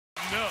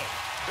no.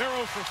 They're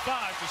 0 for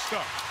 5 to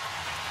start.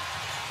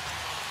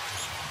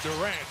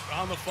 Durant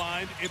on the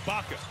find,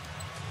 Ibaka.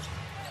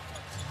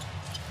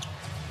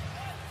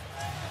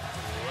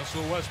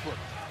 Russell Westbrook.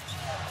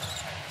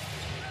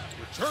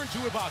 Return to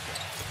Ibaka.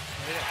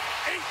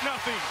 8-0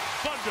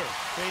 Thunder.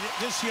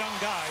 This young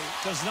guy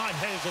does not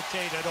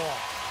hesitate at all.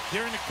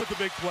 They're in with the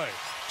big play.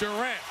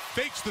 Durant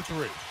fakes the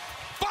three.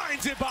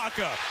 Finds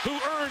Ibaka, who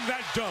earned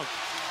that dunk.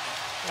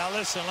 Now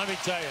listen, let me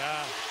tell you,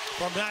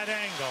 from that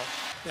angle,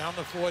 down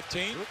the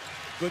 14,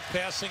 good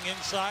passing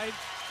inside,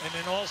 and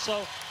then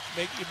also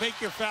you make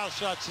your foul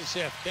shots this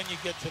half, then you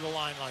get to the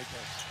line like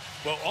this.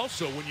 Well,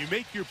 also, when you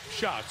make your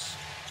shots,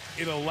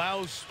 it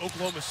allows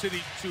Oklahoma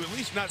City to at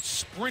least not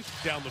sprint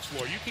down the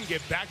floor. You can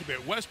get back a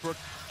bit. Westbrook,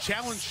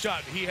 challenge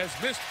shot. He has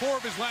missed 4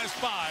 of his last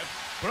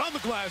 5, but on the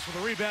glass with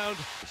a rebound.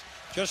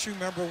 Just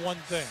remember one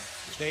thing.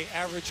 They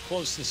average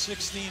close to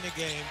 16 a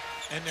game,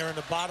 and they're in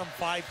the bottom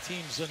 5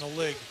 teams in the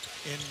league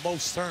in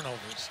most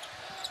turnovers.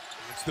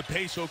 It's the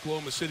pace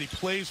Oklahoma City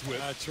plays with.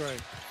 That's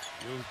right.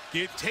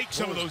 You'll take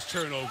some of those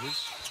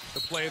turnovers to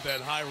play at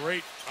that high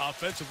rate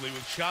offensively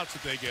with shots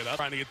that they get up.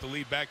 Trying to get the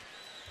lead back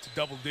to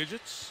double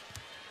digits.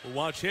 We'll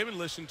watch him and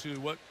listen to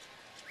what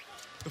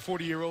the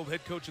 40-year-old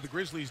head coach of the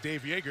Grizzlies,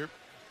 Dave Yeager,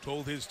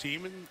 told his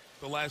team in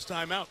the last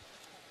time out.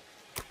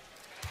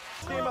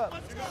 Team up.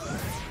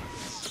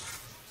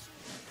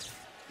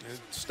 It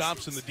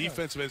stops in the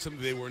defensive end,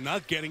 something they were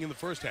not getting in the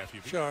first half.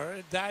 Sure,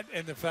 that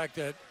and the fact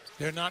that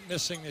they're not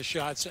missing the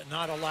shots and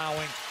not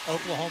allowing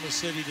Oklahoma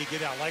City to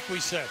get out. Like we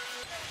said,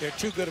 they're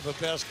too good of a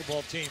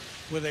basketball team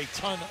with a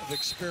ton of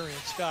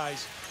experienced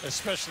guys,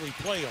 especially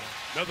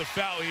playoff. Another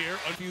foul here.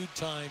 A few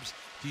times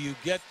do you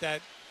get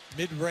that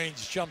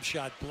mid-range jump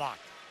shot blocked.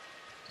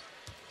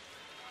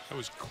 That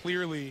was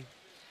clearly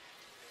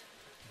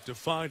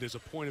defined as a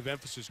point of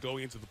emphasis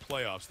going into the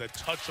playoffs. That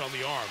touch on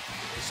the arm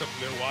is something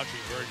they're watching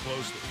very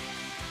closely.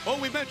 Well,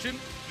 we mentioned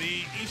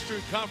the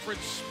Eastern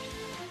Conference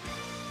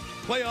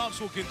playoffs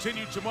will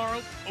continue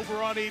tomorrow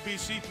over on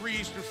ABC, 3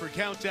 Eastern for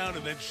Countdown,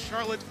 and then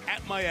Charlotte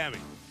at Miami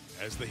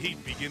as the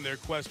Heat begin their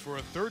quest for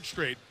a 3rd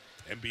straight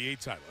NBA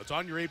title. It's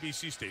on your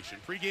ABC station.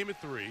 Pre-game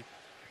at 3,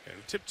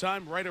 and tip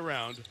time right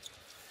around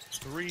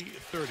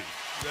 3:30.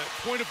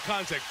 The point of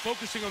contact,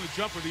 focusing on the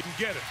jumper, you can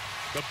get it.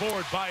 The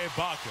board by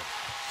Ibaka.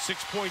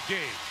 6-point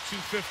game,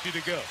 2:50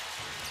 to go.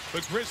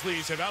 The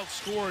Grizzlies have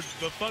outscored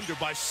the Thunder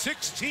by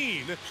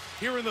 16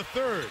 here in the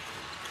 3rd.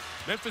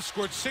 Memphis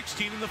scored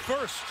 16 in the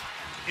 1st.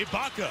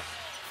 Ibaka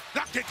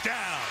knocked it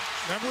down.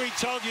 Remember we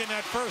told you in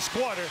that first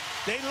quarter,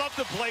 they love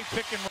to play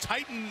pick and roll.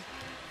 Tighten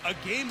a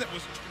game that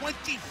was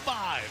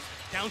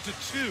 25 down to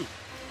 2.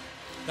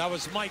 That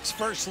was Mike's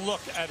first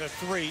look at a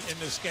 3 in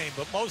this game,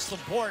 but most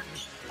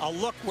important, a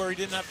look where he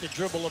didn't have to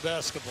dribble a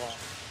basketball.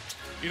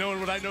 You know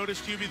what I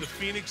noticed, Hubie? The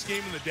Phoenix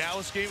game and the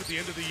Dallas game at the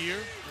end of the year,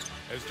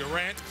 as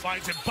Durant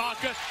finds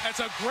Ibaka. That's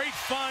a great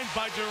find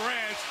by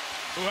Durant,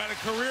 who had a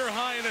career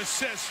high in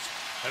assists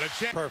and a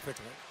chance.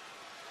 Perfectly.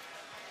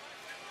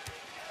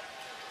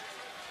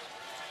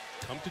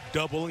 Come to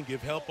double and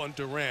give help on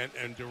Durant,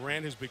 and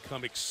Durant has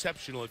become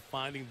exceptional at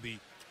finding the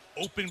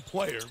open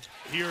player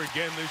here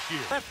again this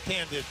year.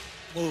 Left-handed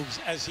moves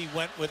as he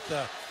went with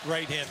the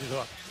right-handed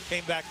hook.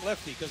 Came back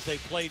lefty because they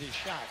played his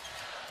shot.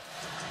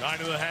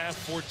 9.5,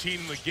 14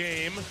 in the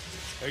game.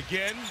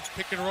 Again,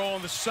 pick and roll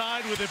on the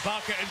side with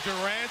Ibaka and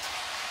Durant.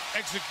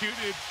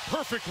 Executed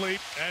perfectly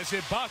as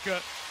Ibaka,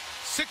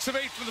 6 of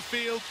 8 from the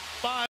field, 5.